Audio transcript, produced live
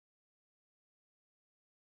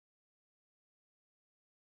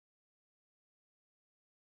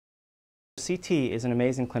CT is an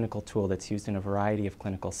amazing clinical tool that's used in a variety of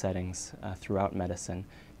clinical settings throughout medicine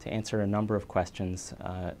to answer a number of questions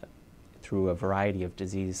through a variety of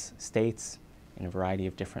disease states, in a variety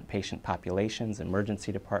of different patient populations,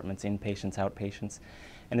 emergency departments, inpatients, outpatients.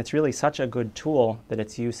 And it's really such a good tool that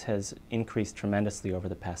its use has increased tremendously over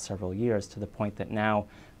the past several years, to the point that now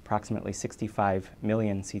approximately 65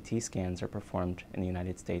 million CT scans are performed in the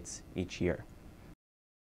United States each year.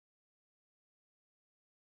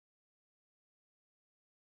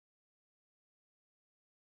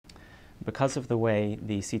 Because of the way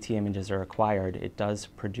the CT images are acquired, it does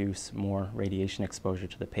produce more radiation exposure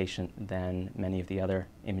to the patient than many of the other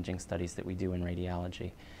imaging studies that we do in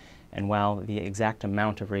radiology. And while the exact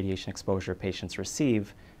amount of radiation exposure patients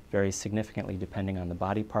receive varies significantly depending on the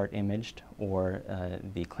body part imaged or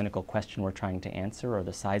the clinical question we're trying to answer or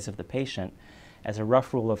the size of the patient, as a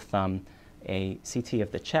rough rule of thumb, a CT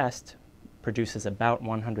of the chest produces about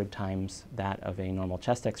 100 times that of a normal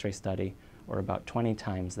chest X-ray study, or about 20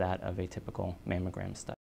 times that of a typical mammogram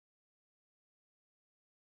study.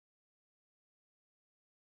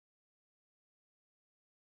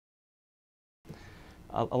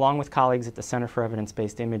 Along with colleagues at the Center for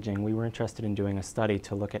Evidence-Based Imaging, we were interested in doing a study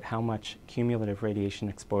to look at how much cumulative radiation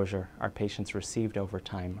exposure our patients received over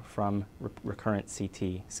time from recurrent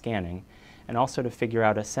CT scanning, and also to figure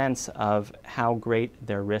out a sense of how great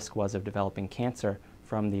their risk was of developing cancer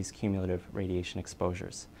from these cumulative radiation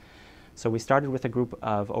exposures. So we started with a group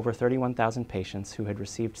of over 31,000 patients who had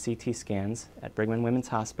received CT scans at Brigham and Women's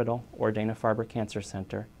Hospital or Dana-Farber Cancer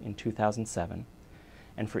Center in 2007.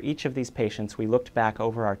 And for each of these patients, we looked back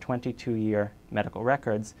over our 22-year medical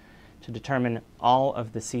records to determine all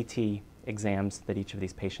of the CT exams that each of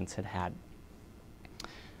these patients had had.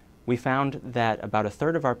 We found that about a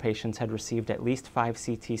third of our patients had received at least 5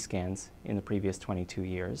 CT scans in the previous 22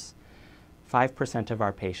 years. 5% of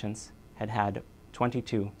our patients had had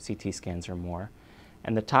 22 CT scans or more,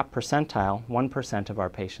 and the top percentile, 1% of our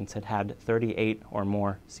patients, had had 38 or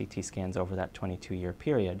more CT scans over that 22-year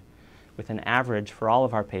period, with an average for all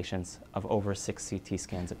of our patients of over 6 CT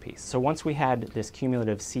scans apiece. So once we had this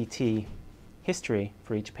cumulative CT history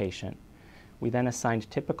for each patient, we then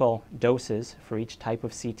assigned typical doses for each type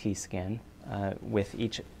of CT scan, with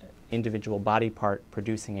each individual body part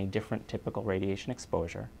producing a different typical radiation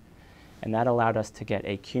exposure. And that allowed us to get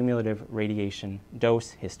a cumulative radiation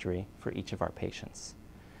dose history for each of our patients.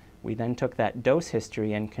 We then took that dose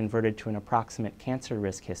history and converted to an approximate cancer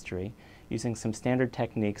risk history using some standard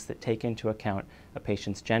techniques that take into account a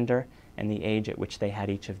patient's gender and the age at which they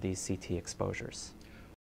had each of these CT exposures.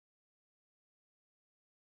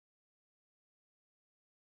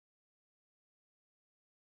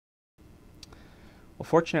 Well,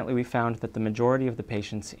 fortunately, we found that the majority of the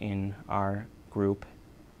patients in our group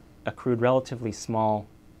accrued relatively small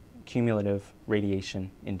cumulative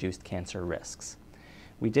radiation-induced cancer risks.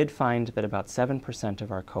 We did find that about 7%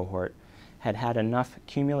 of our cohort had had enough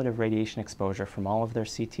cumulative radiation exposure from all of their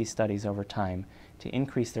CT studies over time to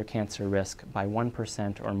increase their cancer risk by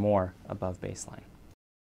 1% or more above baseline.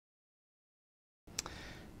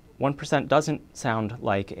 1% doesn't sound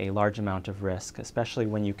like a large amount of risk, especially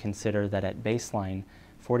when you consider that at baseline,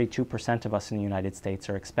 42% of us in the United States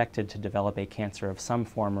are expected to develop a cancer of some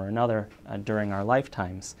form or another during our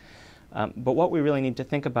lifetimes. But what we really need to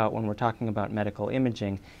think about when we're talking about medical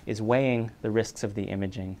imaging is weighing the risks of the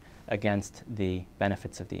imaging against the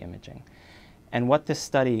benefits of the imaging. And what this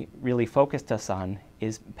study really focused us on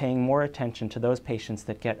is paying more attention to those patients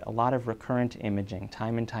that get a lot of recurrent imaging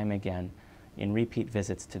time and time again in repeat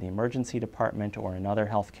visits to the emergency department or another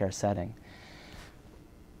healthcare setting.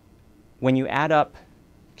 When you add up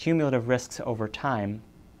cumulative risks over time,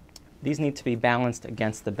 these need to be balanced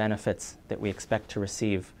against the benefits that we expect to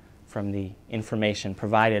receive from the information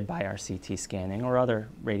provided by our CT scanning or other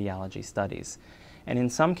radiology studies. And in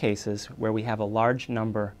some cases, where we have a large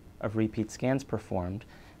number of repeat scans performed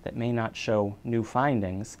that may not show new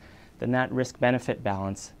findings, then that risk-benefit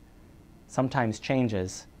balance sometimes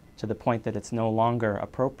changes to the point that it's no longer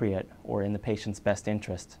appropriate or in the patient's best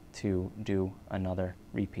interest to do another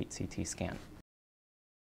repeat CT scan.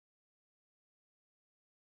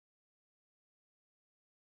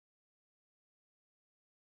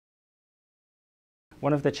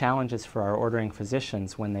 One of the challenges for our ordering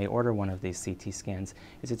physicians when they order one of these CT scans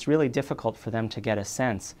is it's really difficult for them to get a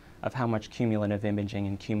sense of how much cumulative imaging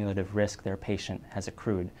and cumulative risk their patient has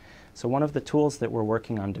accrued. So one of the tools that we're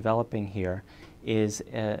working on developing here is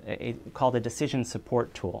called a decision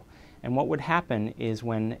support tool. And what would happen is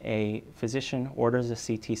when a physician orders a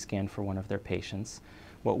CT scan for one of their patients,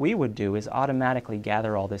 what we would do is automatically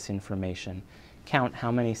gather all this information, count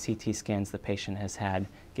how many CT scans the patient has had,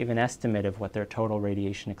 give an estimate of what their total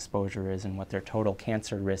radiation exposure is and what their total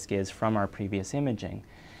cancer risk is from our previous imaging,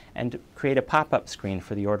 and create a pop-up screen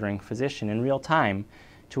for the ordering physician in real time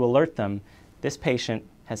to alert them this patient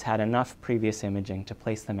has had enough previous imaging to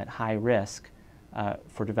place them at high risk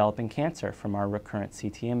for developing cancer from our recurrent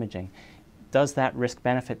CT imaging. Does that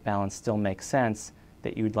risk-benefit balance still make sense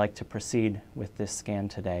that you'd like to proceed with this scan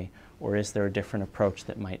today, or is there a different approach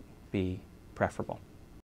that might be preferable?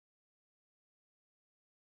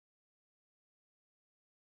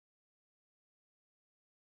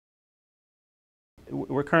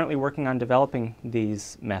 We're currently working on developing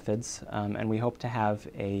these methods, and we hope to have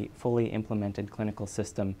a fully implemented clinical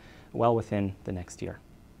system well within the next year.